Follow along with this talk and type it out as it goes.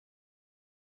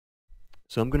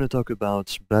So I'm going to talk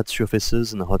about bad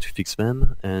surfaces and how to fix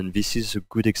them, and this is a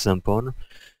good example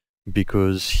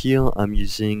because here I'm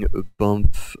using a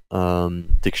bump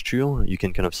texture. You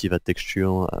can kind of see that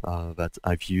texture that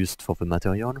I've used for the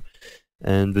material,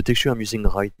 and the texture I'm using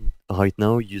right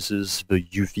now uses the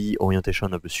UV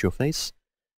orientation of the surface.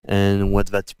 And what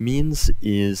that means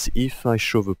is if I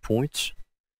show the point,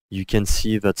 you can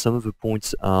see that some of the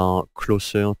points are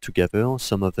closer together,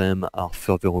 some of them are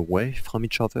further away from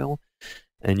each other,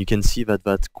 and you can see that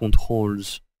that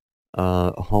controls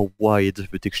how wide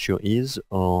the texture is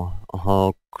or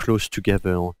how close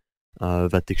together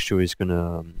that texture is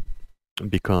gonna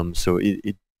become. So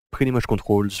it pretty much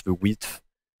controls the width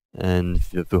and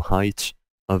the height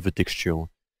of the texture.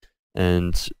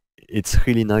 And it's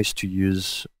really nice to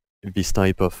use this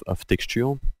type of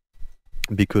texture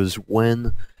because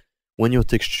when your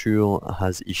texture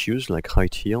has issues like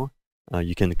right here,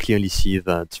 you can clearly see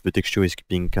that the texture is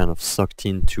being kind of sucked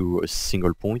into a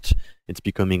single point. It's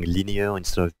becoming linear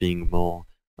instead of being more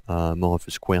of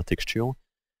a square texture.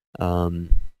 And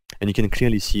you can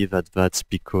clearly see that that's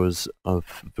because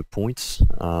of the points.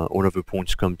 All of the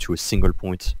points come to a single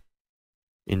point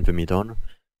in the middle.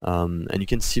 And you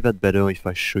can see that better if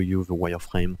I show you the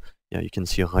wireframe. Yeah, you can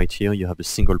see right here you have a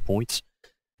single point,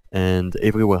 and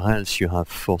everywhere else you have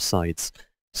four sides.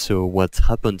 So what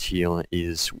happened here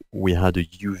is we had a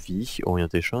UV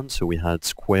orientation, so we had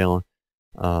square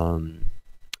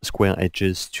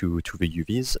edges to the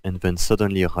UVs, and then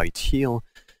suddenly right here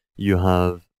you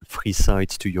have three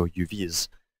sides to your UVs.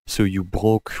 So you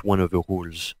broke one of the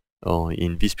rules, or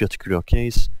in this particular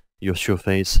case, your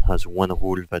surface has one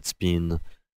rule that's been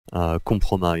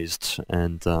compromised,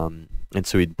 and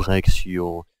so it breaks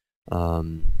your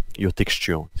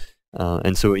texture.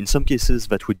 And so in some cases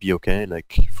that would be okay,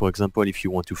 like for example if you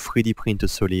want to 3D print a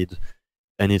solid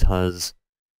and it has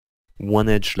one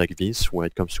edge like this where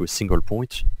it comes to a single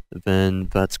point, then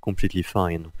that's completely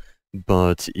fine.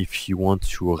 But if you want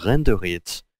to render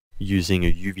it using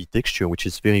a UV texture, which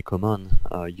is very common,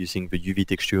 using the UV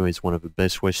texture is one of the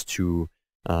best ways to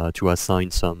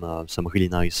assign some really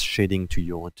nice shading to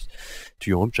your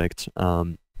object.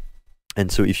 And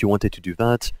so if you wanted to do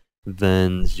that,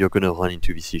 then you're going to run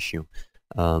into this issue.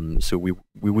 So we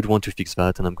would want to fix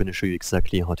that, and I'm going to show you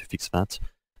exactly how to fix that.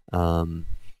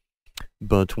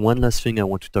 But one last thing I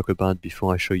want to talk about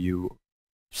before I show you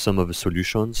some of the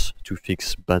solutions to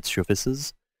fix bad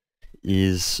surfaces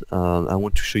is I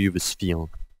want to show you the sphere.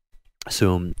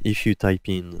 So if you type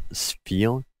in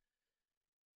sphere,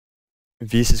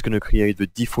 this is going to create the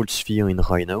default sphere in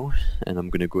Rhino, and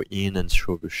I'm going to go in and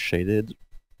show the shaded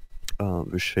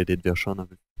version of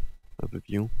the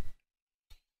view.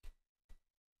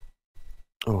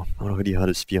 Oh, I already had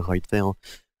a sphere right there.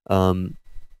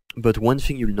 But one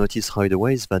thing you'll notice right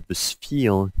away is that the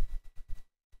sphere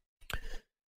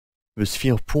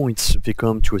points, they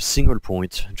come to a single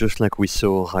point, just like we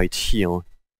saw right here.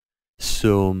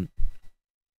 So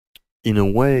in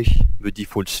a way, the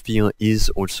default sphere is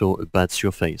also a bad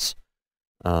surface,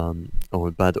 or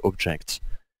a bad object,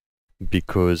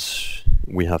 because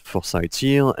we have four sides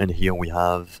here, and here we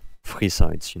have three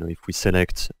sides. You know, if we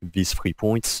select these 3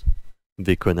 points,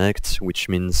 they connect, which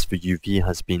means the UV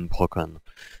has been broken.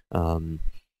 And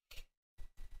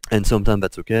sometimes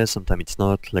that's okay, sometimes it's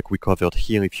not. Like we covered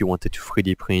here, if you wanted to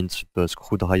 3D print the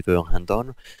screwdriver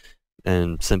handle,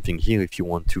 and same thing here, if you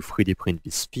want to 3D print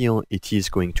this sphere, it is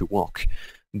going to work.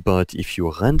 But if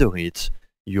you render it,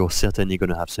 you're certainly going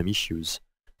to have some issues.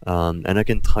 And I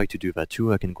can try to do that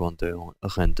too. I can go under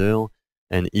render,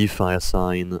 and if I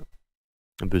assign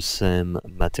the same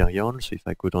material, so if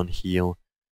I go down here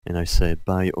and I say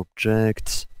by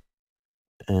object,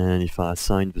 and if I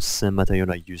assign the same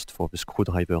material I used for the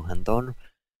screwdriver handle,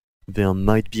 there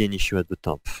might be an issue at the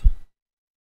top.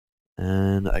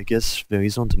 And I guess there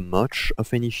isn't much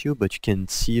of an issue, but you can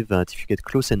see that if you get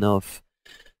close enough,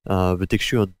 the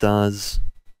texture does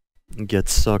get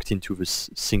sucked into the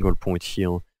single point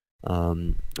here,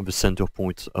 the center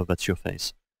point of that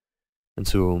surface. And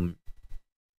so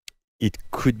it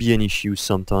could be an issue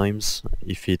sometimes.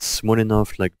 If it's small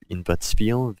enough, like in that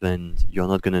sphere, then you're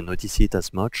not going to notice it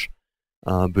as much.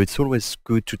 But it's always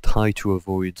good to try to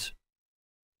avoid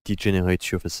degenerate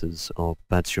surfaces or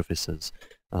bad surfaces.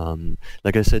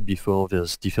 Like I said before,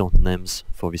 there's different names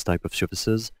for this type of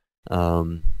surfaces.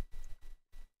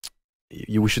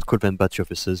 We should call them bad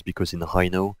surfaces because in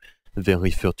Rhino, they're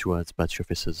referred to as bad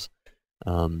surfaces.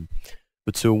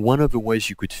 But so one of the ways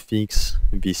you could fix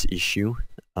this issue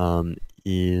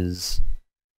is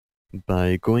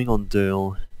by going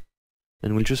under,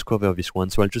 and we'll just cover this one.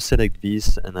 So I'll just select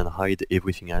this and then hide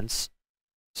everything else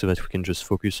so that we can just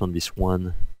focus on this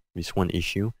one this one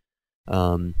issue.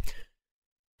 And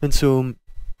so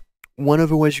one of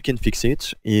the ways you can fix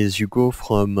it is you go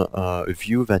from a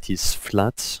view that is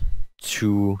flat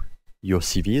to your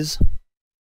CVs,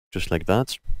 just like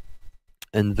that.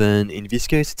 And then in this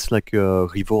case, it's like a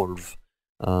revolve.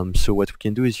 So what we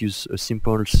can do is use a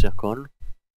simple circle.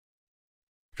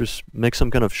 Just make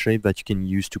some kind of shape that you can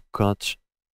use to cut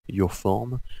your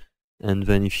form. And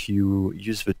then if you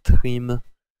use the trim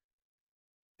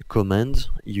command,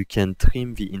 you can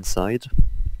trim the inside.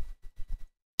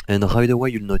 And right away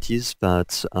you'll notice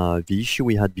that the issue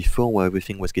we had before where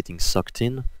everything was getting sucked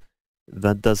in,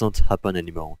 that doesn't happen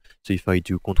anymore. So if I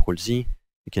do Ctrl-Z,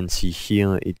 you can see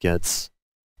here it gets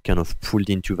kind of pulled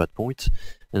into that point.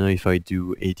 And now if I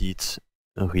do Edit,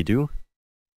 Redo,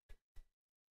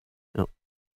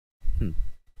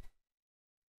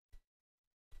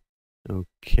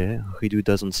 Okay, redo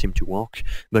doesn't seem to work,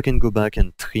 but I can go back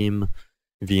and trim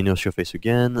the inner surface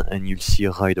again, and you'll see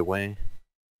right away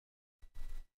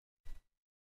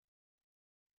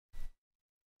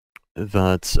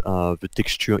that the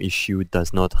texture issue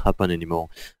does not happen anymore.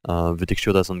 The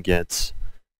texture doesn't get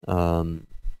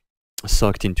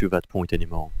sucked into that point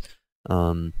anymore.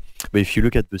 But if you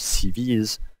look at the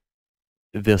CVs,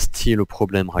 there's still a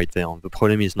problem right there. The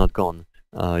problem is not gone.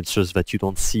 It's just that you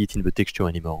don't see it in the texture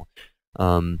anymore.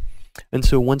 And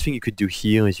so one thing you could do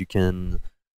here is you can,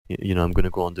 I'm going to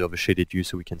go under the shaded view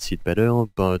so we can see it better,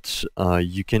 but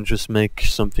you can just make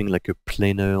something like a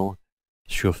planar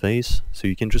surface. So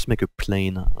you can just make a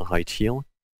plane right here.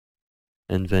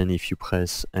 And then if you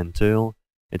press enter,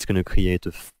 it's going to create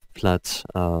a flat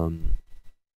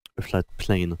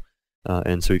plane.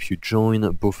 And so if you join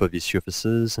both of these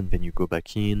surfaces and then you go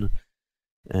back in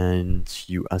and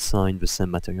you assign the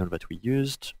same material that we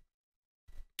used,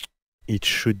 it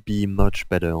should be much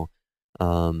better.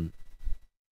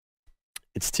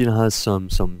 It still has some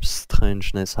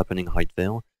strangeness happening right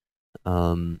there.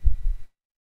 And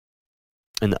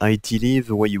ideally,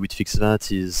 the way you would fix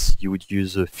that is you would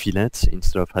use a fillet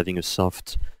instead of having a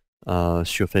soft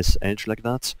surface edge like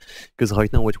that. Because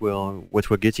right now what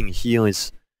we're getting here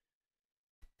is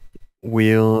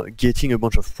we're getting a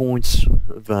bunch of points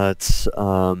that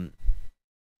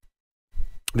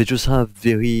they just have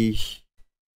very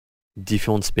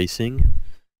different spacing,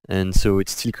 and so it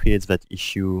still creates that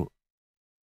issue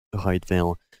right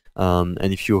there.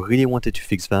 And if you really wanted to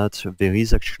fix that, there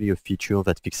is actually a feature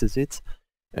that fixes it,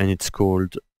 and it's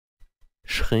called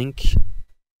Shrink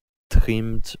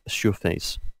Trimmed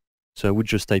Surface. So I would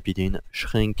just type it in,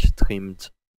 Shrink Trimmed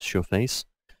Surface,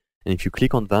 and if you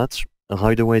click on that,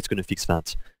 right away it's going to fix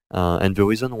that. And the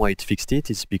reason why it fixed it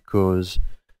is because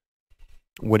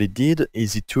what it did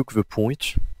is it took the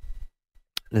point.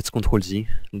 Let's Ctrl-Z,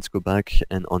 let's go back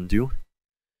and undo.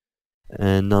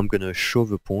 And now I'm going to show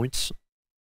the points.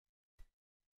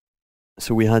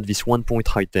 So we had this one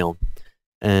point right there.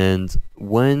 And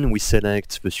when we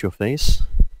select the surface,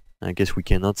 I guess we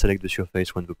cannot select the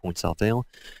surface when the points are there,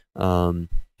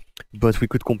 but we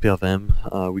could compare them.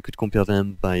 We could compare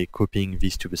them by copying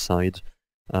this to the side.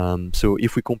 So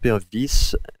if we compare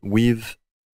this with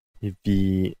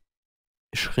the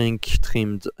shrink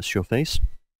trimmed surface,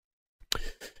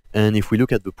 and if we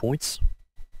look at the points,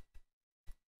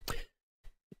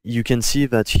 you can see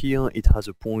that here it has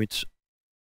a point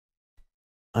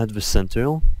at the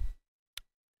center,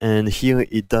 and here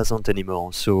it doesn't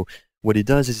anymore. So what it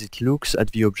does is it looks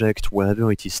at the object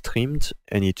wherever it is trimmed,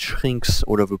 and it shrinks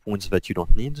all of the points that you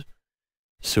don't need.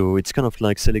 So it's kind of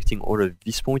like selecting all of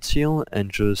these points here and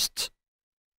just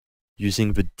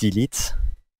using the delete.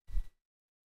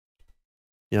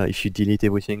 Yeah, if you delete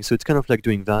everything. So it's kind of like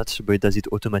doing that, but it does it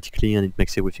automatically and it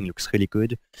makes everything looks really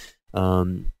good.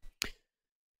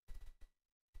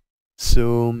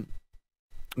 So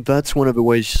that's one of the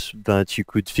ways that you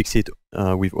could fix it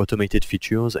with automated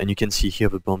features, and you can see here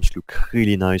the bumps look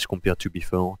really nice compared to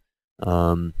before.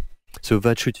 So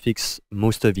that should fix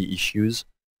most of the issues,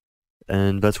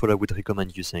 and that's what I would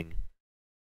recommend using.